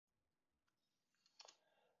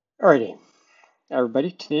Alrighty,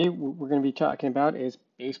 everybody. Today we're going to be talking about is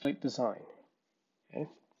base plate design. Okay,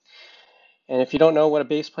 and if you don't know what a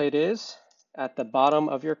base plate is, at the bottom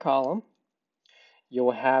of your column you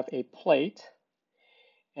will have a plate,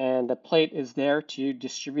 and the plate is there to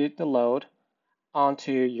distribute the load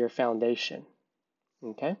onto your foundation.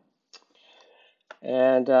 Okay,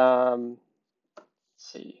 and let's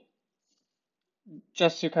see,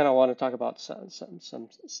 just to kind of want to talk about some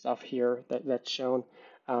stuff here that's shown.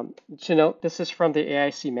 To note, this is from the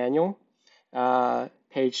AIC manual,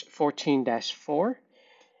 page 14-4.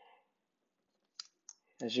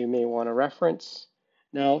 As you may want to reference.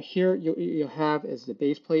 Now here you have is the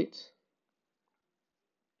base plate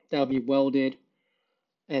that will be welded,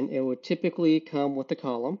 and it would typically come with the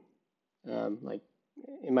column. Like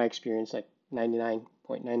in my experience, like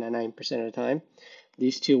 99.999% of the time,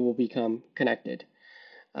 these two will become connected.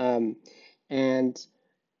 And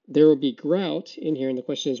there will be grout in here, and the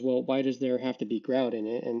question is, well, why does there have to be grout in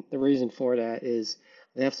it? And the reason for that is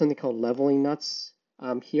they have something called leveling nuts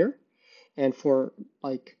here. And for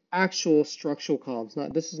like actual structural columns,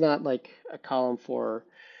 this is not like a column for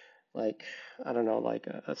like, I don't know, like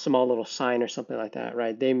a small little sign or something like that,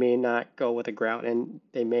 right? They may not go with a grout, and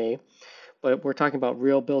they may, but we're talking about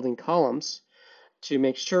real building columns to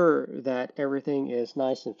make sure that everything is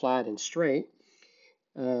nice and flat and straight.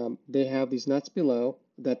 They have these nuts below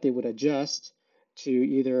that they would adjust to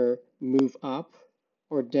either move up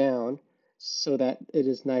or down so that it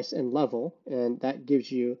is nice and level, and that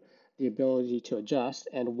gives you the ability to adjust.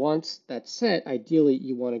 And once that's set, ideally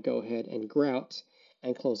you want to go ahead and grout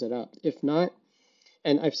and close it up. If not,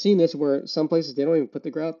 and I've seen this where some places they don't even put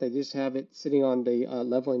the grout, they just have it sitting on the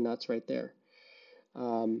leveling nuts right there.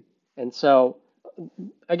 And so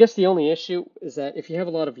I guess the only issue is that if you have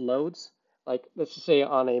a lot of loads, like let's just say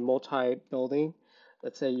on a multi-building,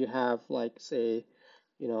 let's say you have like say,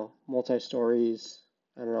 multi-stories,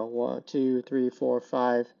 I don't know, 1, 2, 3, 4,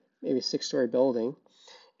 5, maybe 6-story building,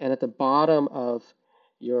 and at the bottom of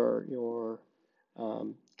your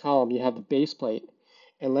column you have the base plate,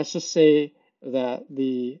 and let's just say that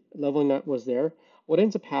the leveling nut was there. What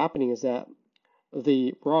ends up happening is that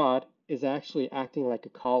the rod is actually acting like a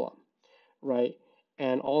column, right?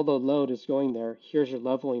 And all the load is going there. Here's your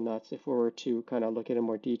leveling nuts. If we were to kind of look at it in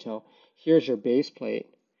more detail, here's your base plate,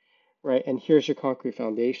 right? And here's your concrete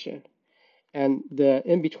foundation. And the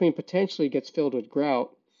in between potentially gets filled with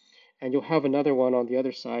grout, and you'll have another one on the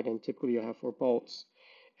other side, and typically you'll have 4 bolts.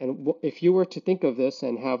 And if you were to think of this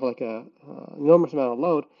and have like a enormous amount of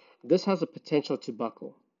load, this has a potential to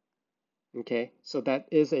buckle. Okay, so that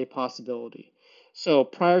is a possibility. So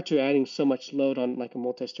prior to adding so much load on like a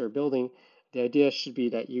multi-story building, the idea should be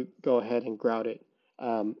that you go ahead and grout it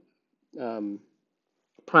um, um,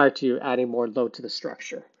 prior to adding more load to the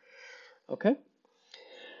structure. Okay.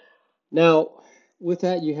 Now, with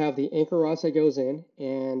that, you have the anchor rods that goes in,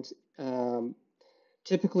 and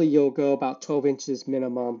typically you'll go about 12 inches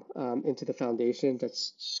minimum into the foundation.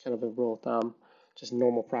 That's just kind of a rule of thumb, just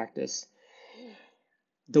normal practice.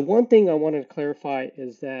 The one thing I wanted to clarify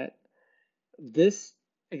is that this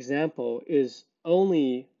example is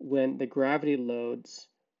only when the gravity loads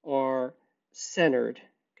are centered,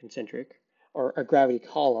 concentric, or a gravity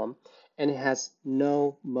column, and it has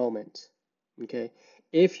no moment. Okay,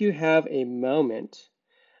 if you have a moment,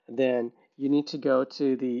 then you need to go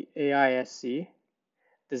to the AISC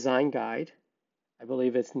design guide. I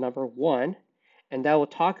believe it's number 1, and that will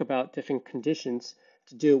talk about different conditions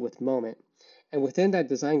to deal with moment. And within that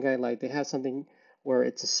design guideline, they have something where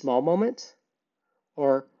it's a small moment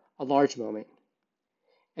or a large moment.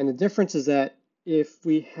 And the difference is that if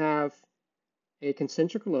we have a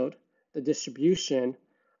concentric load, the distribution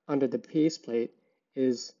under the base plate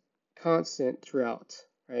is constant throughout,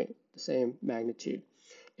 right? The same magnitude.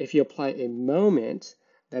 If you apply a moment,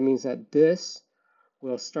 that means that this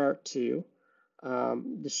will start to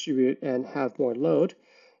distribute and have more load.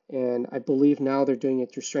 And I believe now they're doing it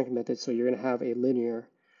through strength method, so you're going to have a linear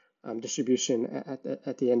distribution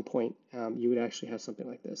at the end point. You would actually have something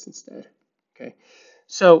like this instead. Okay,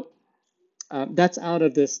 so that's out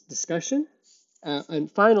of this discussion.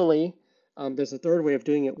 And finally, there's a third way of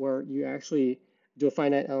doing it where you actually do a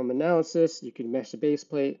finite element analysis. You can mesh the base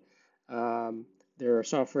plate. There are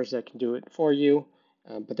softwares that can do it for you,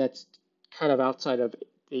 but that's kind of outside of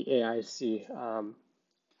the AIC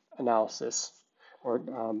analysis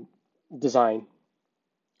or design.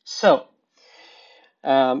 So,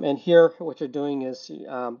 and here what you're doing is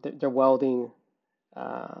they're welding.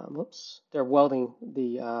 They're welding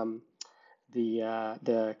the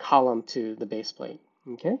column to the base plate.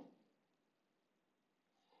 Okay,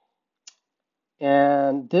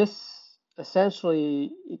 and this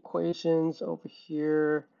essentially equations over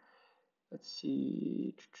here. Let's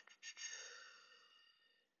see.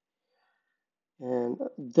 And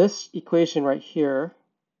this equation right here,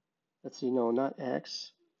 let's see, no, not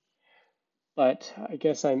x, but I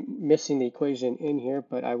guess I'm missing the equation in here,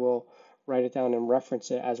 but I will write it down and reference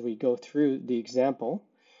it as we go through the example.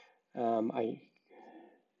 I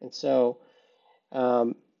and so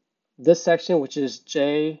um, this section, which is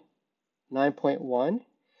J 9.1,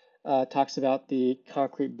 talks about the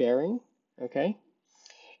concrete bearing. Okay,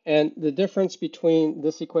 and the difference between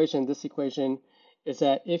this equation and this equation is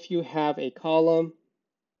that if you have a column,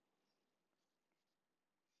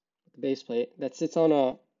 the base plate that sits on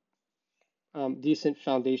a decent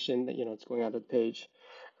foundation that it's going out of the page,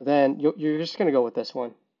 then you're just going to go with this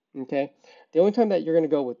one. Okay. The only time that you're going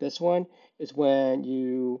to go with this one is when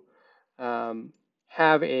you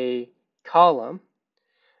have a column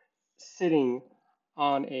sitting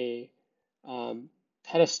on a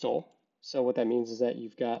pedestal. So what that means is that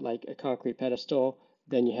you've got like a concrete pedestal,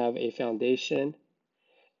 then you have a foundation,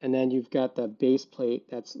 and then you've got the base plate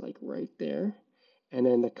that's like right there, and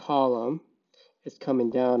then the column is coming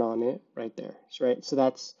down on it right there. Right. So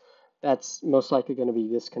that's most likely going to be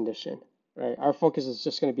this condition. Right. Our focus is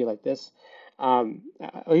just going to be like this.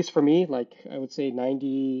 At least for me, like I would say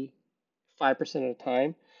 95% of the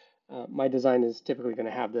time, my design is typically going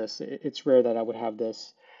to have this. It's rare that I would have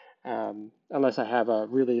this unless I have a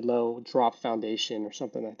really low drop foundation or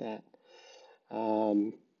something like that.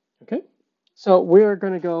 Okay, so we're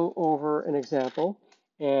going to go over an example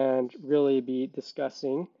and really be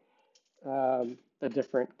discussing the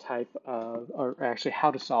different type of, or actually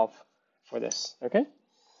how to solve for this. Okay,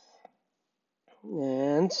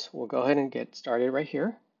 and we'll go ahead and get started right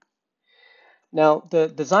here. Now, the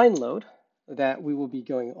design load that we will be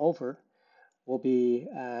going over will be,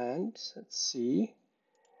 and let's see,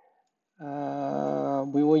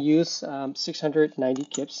 we will use 690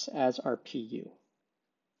 kips as our PU.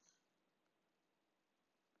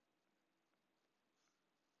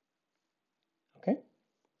 Okay,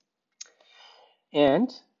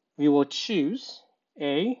 and we will choose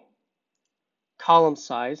a column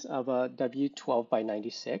size of a W12 by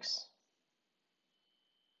 96.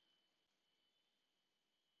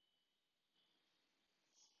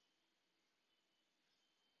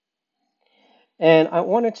 And I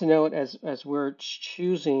wanted to note as we're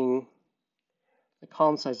choosing the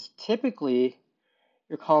column size, typically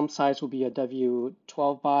your column size will be a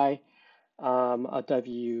W12 by, a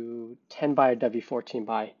W10 by, a W14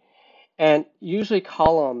 by. And usually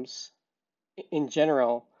columns in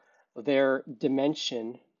general, their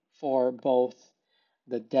dimension for both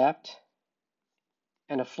the depth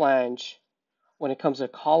and a flange when it comes to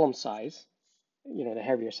column size, the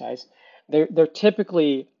heavier size, they're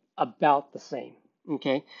typically about the same.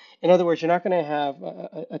 Okay. In other words, you're not going to have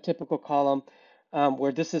a typical column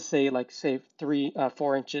where this is say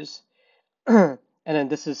 4 inches, and then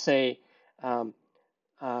this is say 12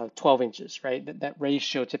 inches, right? That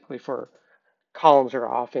ratio typically for columns are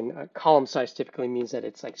often column size typically means that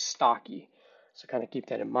it's like stocky. So kind of keep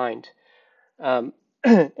that in mind. Um,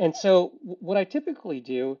 and so what I typically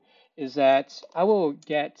do is that I will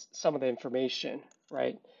get some of the information,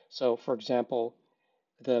 right? So for example,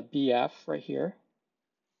 the BF right here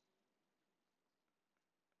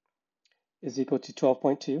is equal to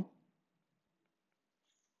 12.2.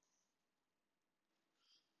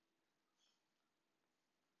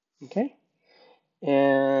 Okay.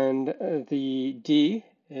 And the D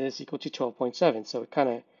is equal to 12.7. So it kind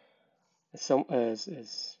of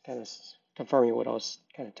is kind of confirming what I was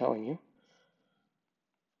kind of telling you.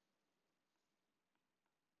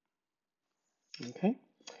 Okay.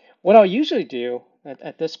 What I'll usually do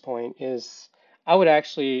at this point is I would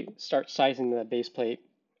actually start sizing the base plate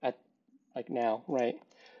at like now, right?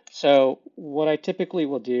 So what I typically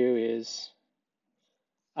will do is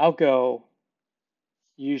I'll go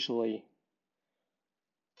usually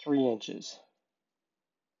 3 inches.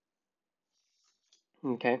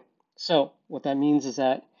 Okay. So what that means is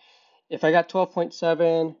that if I got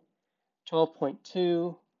 12.7,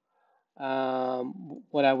 12.2,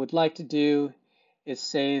 what I would like to do is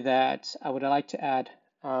say that I would like to add,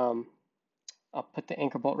 I'll put the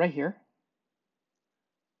anchor bolt right here,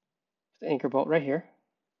 the anchor bolt right here.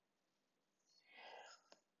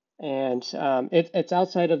 And it's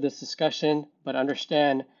outside of this discussion, but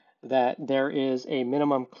understand that there is a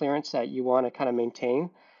minimum clearance that you want to kind of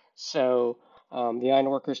maintain. So the iron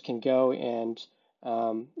workers can go and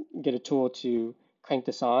get a tool to crank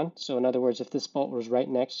this on. So in other words, if this bolt was right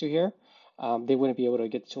next to here, they wouldn't be able to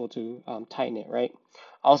get the tool to tighten it, right?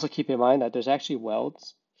 Also keep in mind that there's actually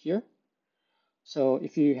welds here. So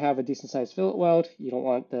if you have a decent sized fillet weld, you don't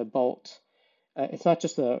want the bolt. It's not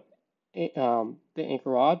just the anchor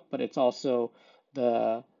rod, but it's also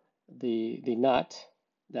the the nut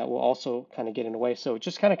that will also kind of get in the way. So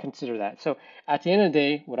just kind of consider that. So at the end of the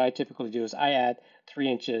day, what I typically do is I add 3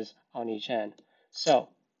 inches on each end. So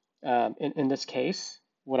in this case,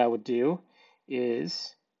 what I would do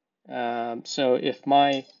is so if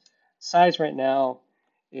my size right now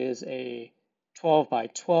is a 12 by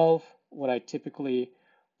 12, what I typically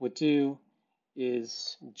would do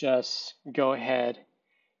is just go ahead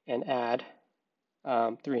and add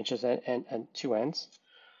 3 inches and 2 ends,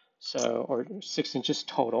 so or 6 inches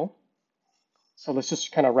total. So let's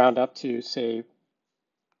just kind of round up to say,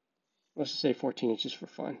 let's just say 14 inches for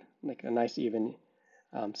fun, like a nice even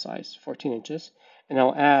size, 14 inches. And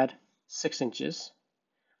I'll add 6 inches,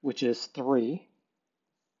 which is three,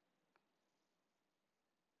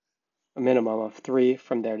 a minimum of three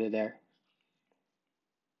from there to there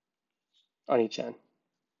on each end.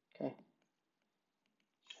 Okay.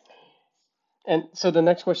 And so the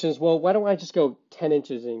next question is, well, why don't I just go 10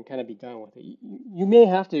 inches and kind of be done with it? You may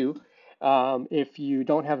have to if you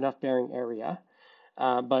don't have enough bearing area,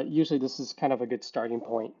 but usually this is kind of a good starting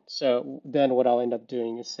point. So then what I'll end up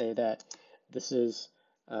doing is say that this is,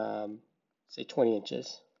 say, 20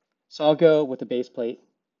 inches. So I'll go with the base plate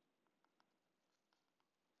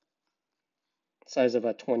size of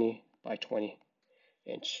a 20 by 20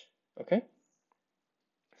 inch. Okay.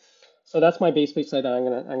 So that's my base plate size that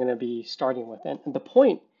I'm gonna be starting with, and the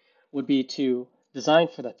point would be to design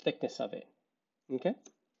for the thickness of it. Okay.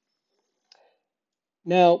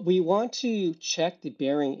 Now we want to check the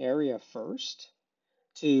bearing area first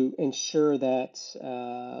to ensure that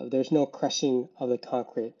there's no crushing of the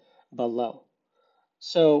concrete below.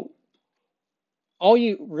 So all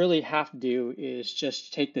you really have to do is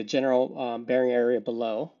just take the general bearing area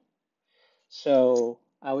below. So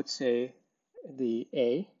I would say the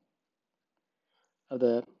A of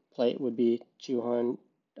the plate would be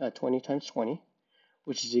 220 times 20,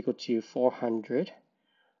 which is equal to 400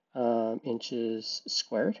 inches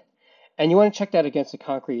squared. And you want to check that against the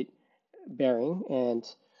concrete bearing. And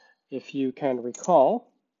if you can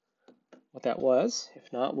recall what that was,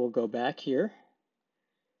 if not, we'll go back here,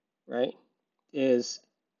 right? Is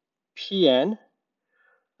PN,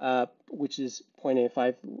 which is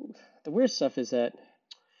 0.85. The weird stuff is that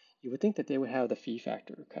you would think that they would have the phi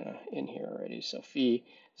factor kind of in here already. So phi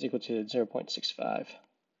is equal to 0.65.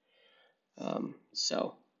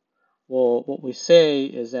 So what we say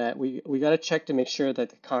is that we got to check to make sure that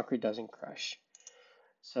the concrete doesn't crush.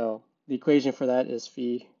 So the equation for that is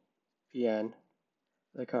phi PN,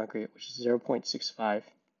 the concrete, which is 0.65,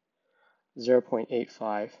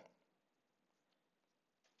 0.85,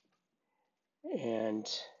 and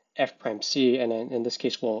F prime C, and in this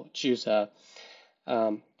case we'll choose a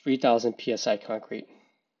 3000 psi concrete.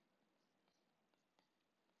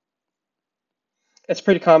 It's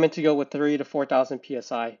pretty common to go with 3 to 4000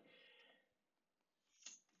 psi.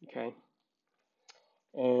 Okay,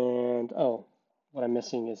 and oh, what I'm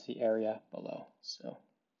missing is the area below. So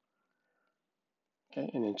okay,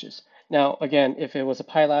 in inches. Now again, if it was a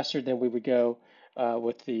pilaster, then we would go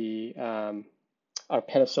with the our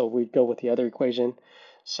pedestal. We'd go with the other equation.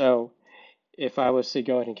 So if I was to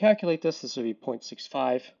go ahead and calculate this, this would be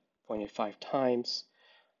 0.65, 0.85 times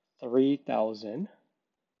 3000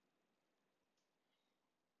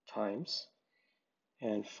 times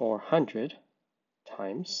and 400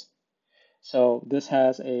 times. So this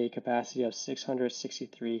has a capacity of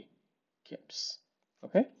 663 kips.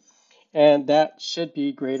 Okay, and that should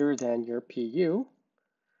be greater than your PU,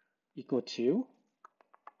 equal to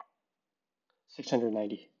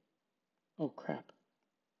 690. Oh crap.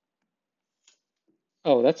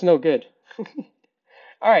 Oh, that's no good.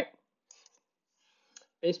 All right,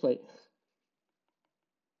 base plate,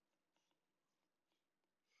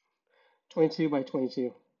 22 by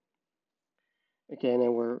 22. Again,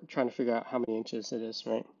 and we're trying to figure out how many inches it is,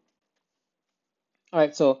 right? All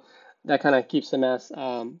right, so that kind of keeps the math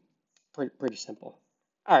pretty simple.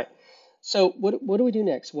 All right, so what do we do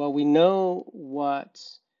next? Well, we know what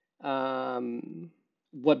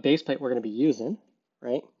base plate we're going to be using,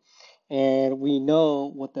 right? And we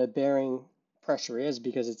know what the bearing pressure is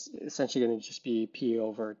because it's essentially going to just be P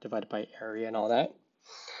over divided by area and all that.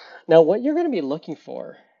 Now, what you're going to be looking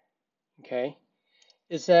for, okay,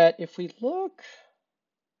 is that if we look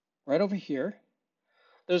right over here,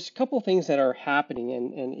 there's a couple things that are happening,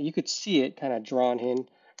 and you could see it kind of drawn in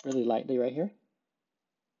really lightly right here.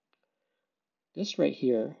 This right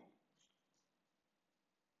here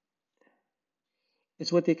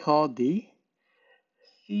is what they call the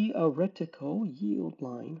theoretical yield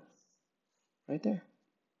line, right there.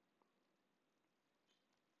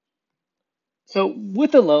 So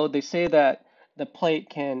with the load, they say that the plate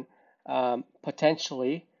can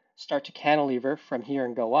potentially start to cantilever from here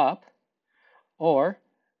and go up, or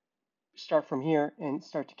start from here and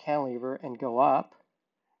start to cantilever and go up.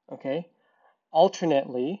 Okay.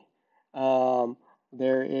 Alternately,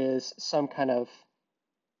 there is some kind of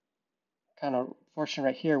portion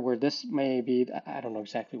right here where this may be, I don't know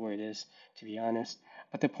exactly where it is, to be honest.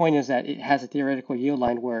 But the point is that it has a theoretical yield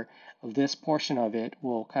line where this portion of it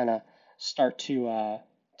will kind of start to,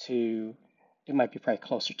 it might be probably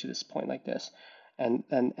closer to this point like this. And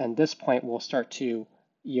this point will start to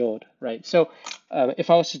yield, right? So if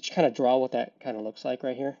I was to kind of draw what that kind of looks like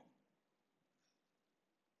right here,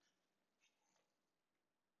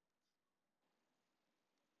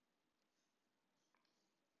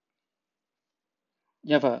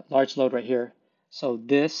 you have a large load right here. So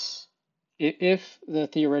this, if the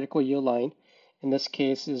theoretical yield line in this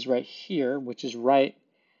case is right here, which is right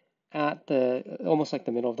at the, almost like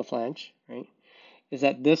the middle of the flange, right, is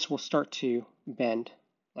that this will start to bend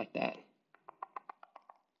like that,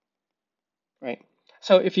 right?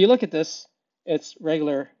 So if you look at this, it's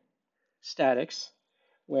regular statics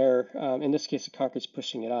where in this case the concrete's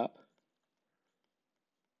pushing it up,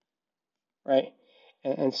 right?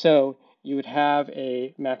 And so you would have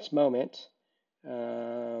a max moment.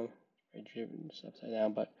 It's upside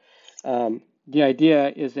down, but the idea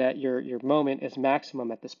is that your moment is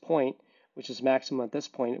maximum at this point, which is maximum at this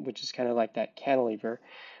point, which is kind of like that cantilever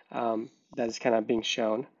that is kind of being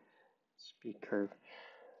shown. Speed curve.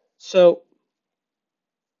 So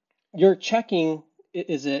you're checking,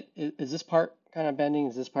 is this part kind of bending?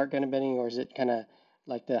 Is this part kind of bending? Or is it kind of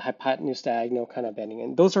like the hypotenuse diagonal kind of bending?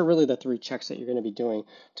 And those are really the three checks that you're going to be doing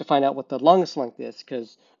to find out what the longest length is,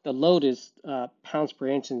 because the load is pounds per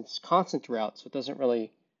inch and it's constant throughout, so it doesn't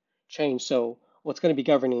really change. So what's going to be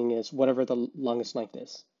governing is whatever the longest length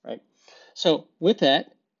is, right? So with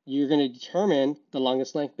that, you're going to determine the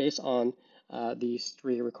longest length based on these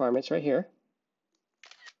three requirements right here.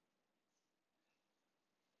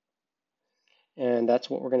 And that's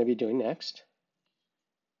what we're going to be doing next.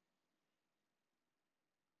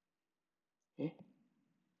 Okay.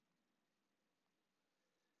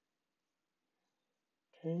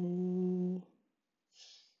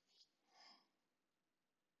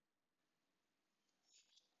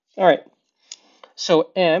 All right.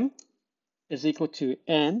 So M is equal to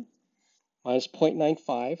N minus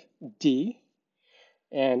 0.95 D.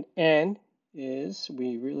 And N is,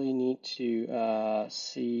 we really need to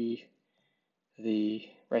see the,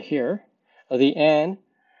 right here, the N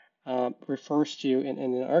refers to, and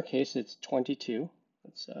in our case, it's 22.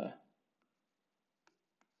 Let's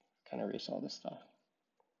kind of erase all this stuff.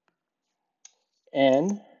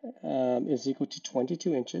 N is equal to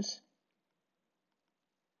 22 inches.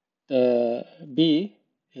 The B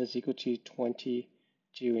is equal to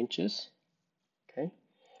 22 inches. Okay.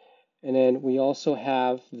 And then we also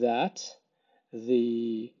have that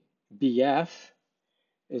the BF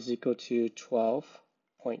is equal to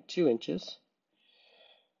 12.2 inches.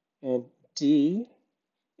 And D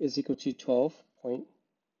is equal to 12.7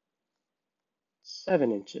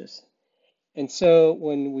 inches. And so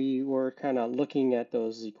when we were kind of looking at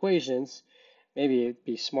those equations, maybe it'd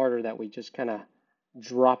be smarter that we just kind of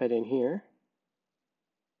drop it in here.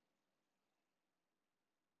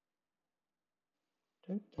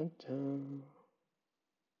 Dun, dun, dun.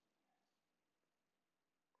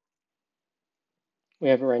 We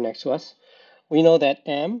have it right next to us. We know that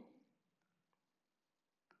M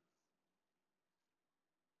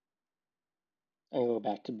I'm going to go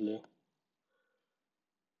back to blue,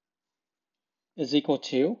 is equal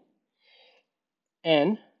to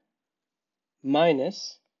N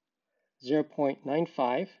minus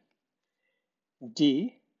 0.95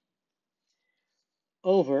 D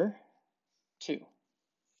over 2.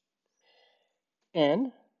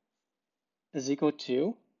 N is equal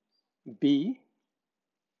to B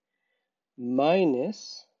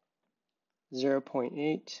minus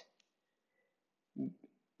 0.8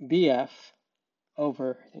 BF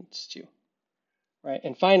over, I think it's 2, right?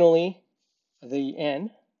 And finally, the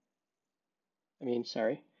N,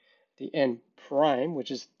 the N prime,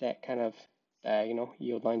 which is that kind of diagonal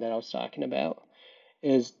yield line that I was talking about,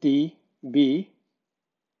 is dB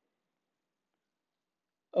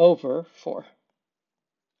over 4.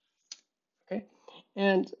 Okay,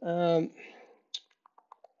 and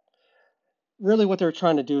really what they're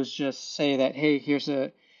trying to do is just say that, hey, here's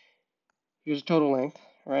a total length,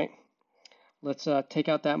 right? Let's take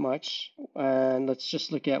out that much, and let's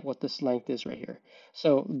just look at what this length is right here.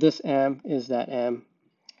 So this M is that M.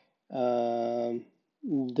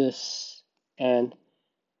 This N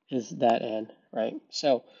is that N, right?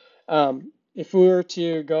 So if we were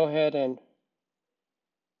to go ahead and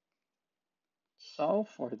solve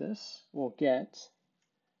for this, we'll get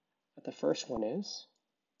what the first one is.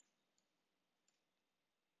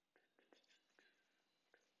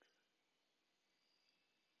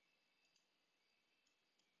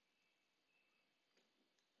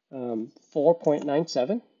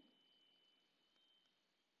 4.97,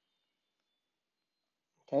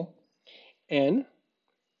 okay? N,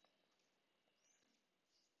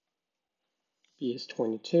 B is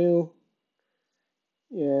 22,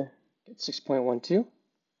 yeah, get 6.12.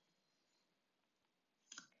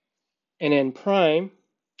 And N prime,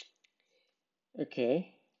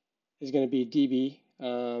 okay, is going to be dB,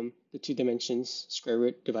 the two dimensions, square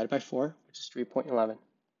root divided by 4, which is 3.11.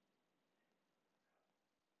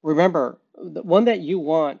 Remember, the one that you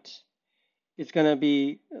want is going to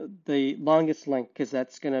be the longest length because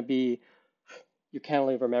that's going to be your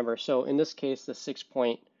cantilever member. So in this case, the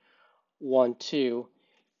 6.12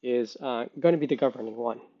 is going to be the governing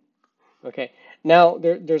one. Okay, now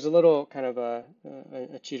there's a little kind of a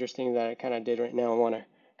cheater's thing that I kind of did right now. I want to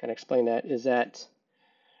kind of explain that is that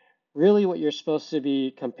really what you're supposed to be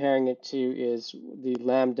comparing it to is the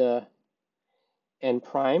lambda n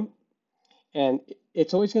prime, and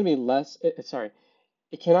it's always going to be less, sorry,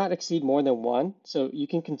 it cannot exceed more than 1, so you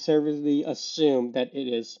can conservatively assume that it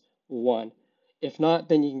is 1. If not,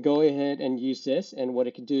 then you can go ahead and use this, and what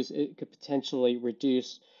it could do is it could potentially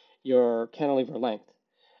reduce your cantilever length.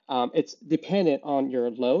 It's dependent on your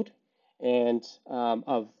load and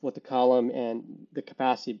of what the column and the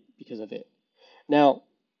capacity because of it. Now,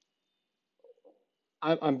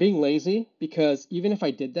 I'm being lazy because even if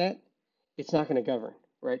I did that, it's not going to govern,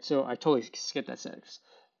 right? So I totally skipped that sentence.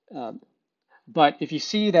 Um, but if you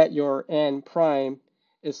see that your n prime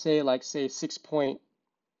is say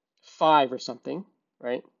 6.5 or something,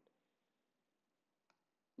 right?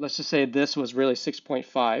 Let's just say this was really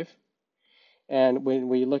 6.5. And when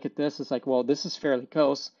we look at this, it's like, well, this is fairly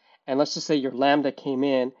close. And let's just say your lambda came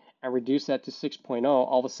in and reduced that to 6.0,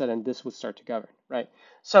 all of a sudden this would start to govern, right?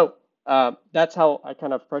 So that's how I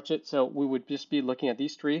kind of approach it. So we would just be looking at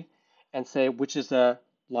these three and say which is the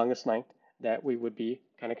longest length that we would be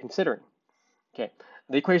kind of considering. Okay,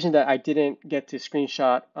 the equation that I didn't get to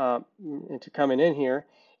screenshot into coming in here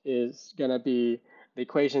is going to be the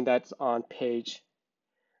equation that's on page,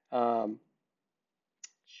 I'm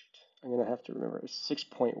going to have to remember, it's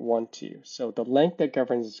 6.12. So the length that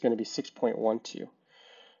governs is going to be 6.12.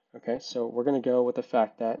 Okay, so we're going to go with the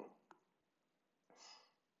fact that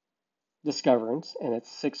this governs and it's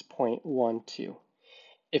 6.12.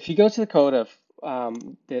 If you go to the code of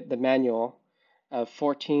the manual of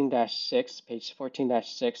 14-6, page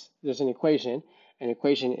 14-6, there's an equation. And the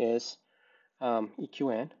equation is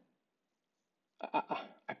EQN.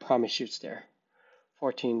 I promise you it's there.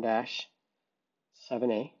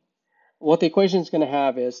 14-7A. What the equation is going to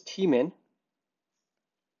have is Tmin,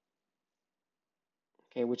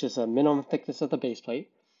 okay, which is a minimum thickness of the base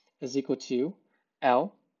plate, is equal to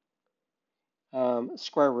L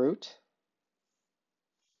square root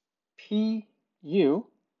PU,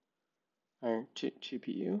 or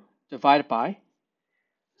 2PU, divided by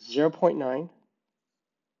 0.9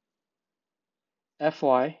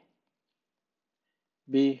 FY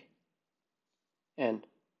BN.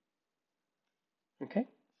 Okay?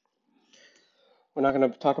 We're not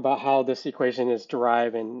going to talk about how this equation is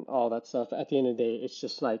derived and all that stuff. At the end of the day, it's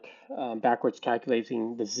just like backwards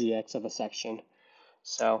calculating the ZX of a section.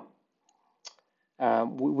 So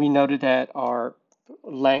we noted that our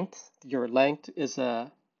length, your length is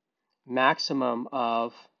a maximum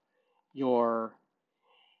of your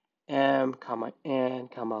m, comma, n,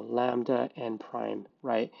 comma, lambda, n prime,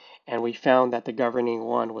 right? And we found that the governing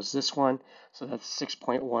one was this one, so that's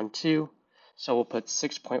 6.12. So we'll put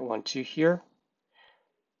 6.12 here,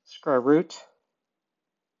 square root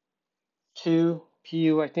 2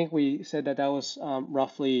 pu. I think we said that that was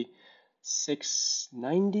roughly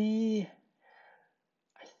 690,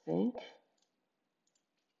 I think.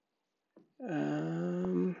 I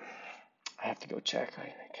have to go check.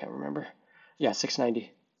 I can't remember. Yeah,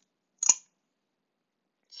 690.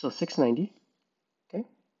 So 690, okay.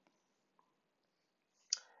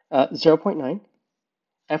 0.9.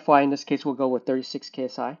 Fy in this case will go with 36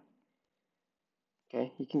 KSI.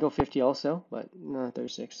 Okay, you can go 50 also, but no,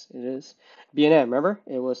 36 it is. B&M, remember,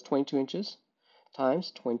 it was 22 inches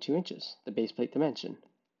times 22 inches, the base plate dimension.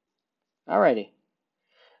 Alrighty.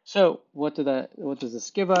 So what does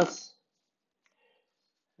this give us?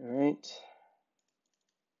 All right.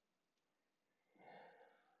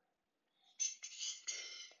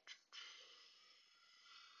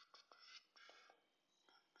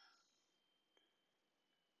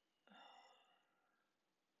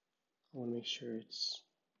 I want to make sure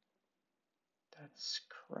that's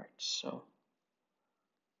correct. So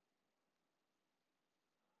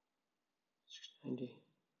 690.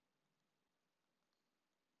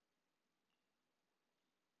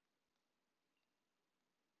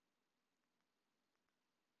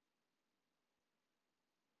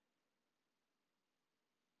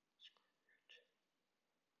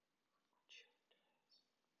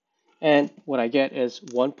 And what I get is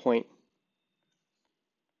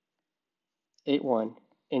 1.81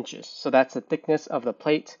 inches. So that's the thickness of the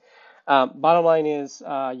plate. Bottom line is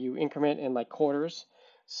you increment in like quarters.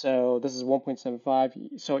 So this is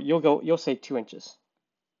 1.75. So you'll say 2 inches.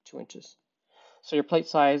 2 inches. So your plate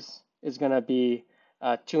size is going to be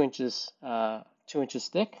 2 inches 2 inches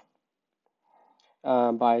thick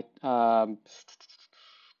by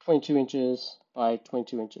 22 inches by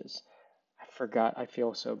 22 inches. I forgot. I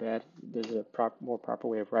feel so bad. There's a more proper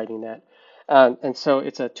way of writing that. And so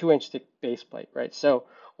it's a 2-inch thick base plate, right? So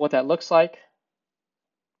what that looks like,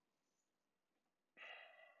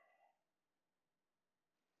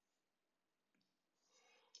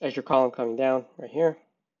 as your column coming down right here.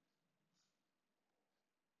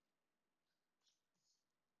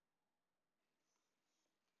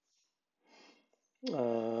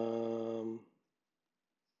 Um,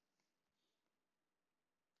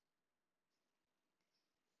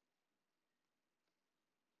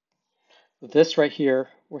 this right here,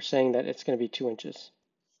 we're saying that it's going to be 2 inches,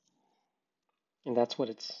 and that's what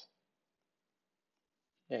it's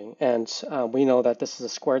saying. And we know that this is a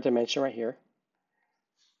square dimension right here,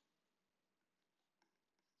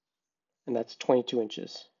 and that's 22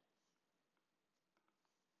 inches.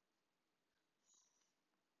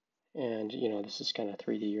 And you know, this is kind of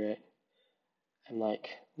 3D, right? I'm like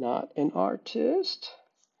not an artist.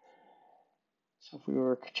 So if we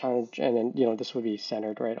were trying to, and then, you know, this would be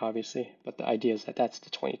centered, right, obviously, but the idea is that that's the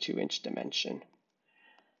 22-inch dimension.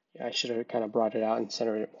 Yeah, I should have kind of brought it out and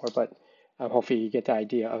centered it more, but hopefully you get the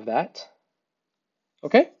idea of that.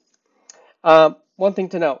 Okay. One thing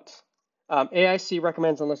to note, AIC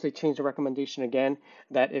recommends, unless they change the recommendation again,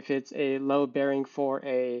 that if it's a load bearing for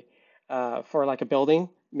for like a building,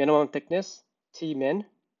 minimum thickness, T min,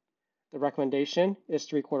 the recommendation is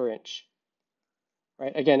 3/4 inch.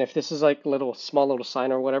 Right. Again, if this is like a small little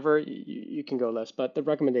sign or whatever, you can go less, but the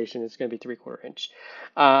recommendation is going to be 3/4 inch.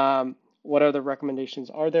 What other recommendations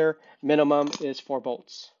are there? Minimum is 4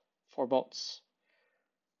 bolts. 4 bolts.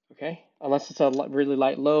 Okay. Unless it's a really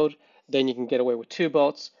light load, then you can get away with 2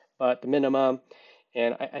 bolts, but the minimum,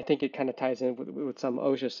 and I think it kind of ties in with some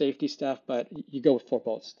OSHA safety stuff, but you go with 4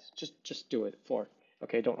 bolts. Just do it. 4.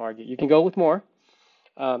 Okay. Don't argue. You can go with more.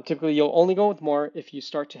 Typically, you'll only go with more if you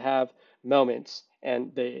start to have moments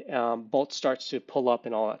and the bolt starts to pull up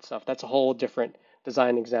and all that stuff. That's a whole different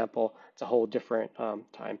design example. It's a whole different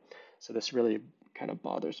time. So this really kind of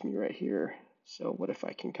bothers me right here. So what if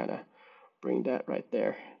I can kind of bring that right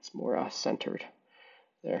there? It's more centered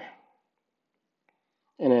there.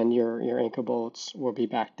 And then your anchor bolts will be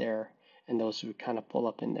back there, and those would kind of pull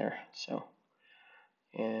up in there. So,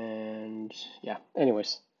 and yeah,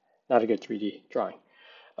 anyways, not a good 3D drawing.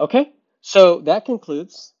 Okay, so that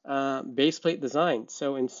concludes base plate design.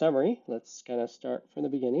 So in summary, let's kind of start from the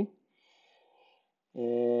beginning.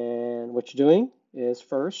 And what you're doing is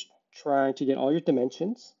first trying to get all your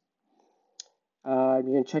dimensions. You're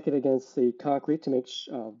going to check it against the concrete to make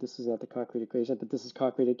sure, oh, this is not the concrete equation, but this is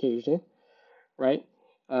concrete equation, right?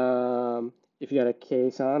 If you got a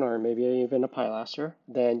caisson or maybe even a pilaster,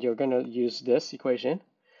 then you're going to use this equation.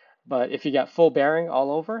 But if you got full bearing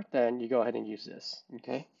all over, then you go ahead and use this,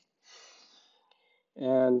 okay?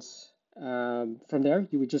 And from there,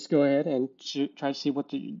 you would just go ahead and try to see what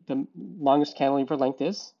the longest cantilever length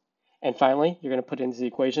is. And finally, you're going to put into the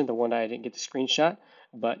equation the one I didn't get the screenshot,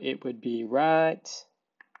 but it would be right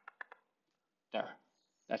there.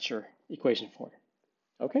 That's your equation for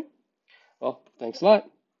it. Okay? Well, thanks a lot.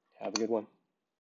 Have a good one.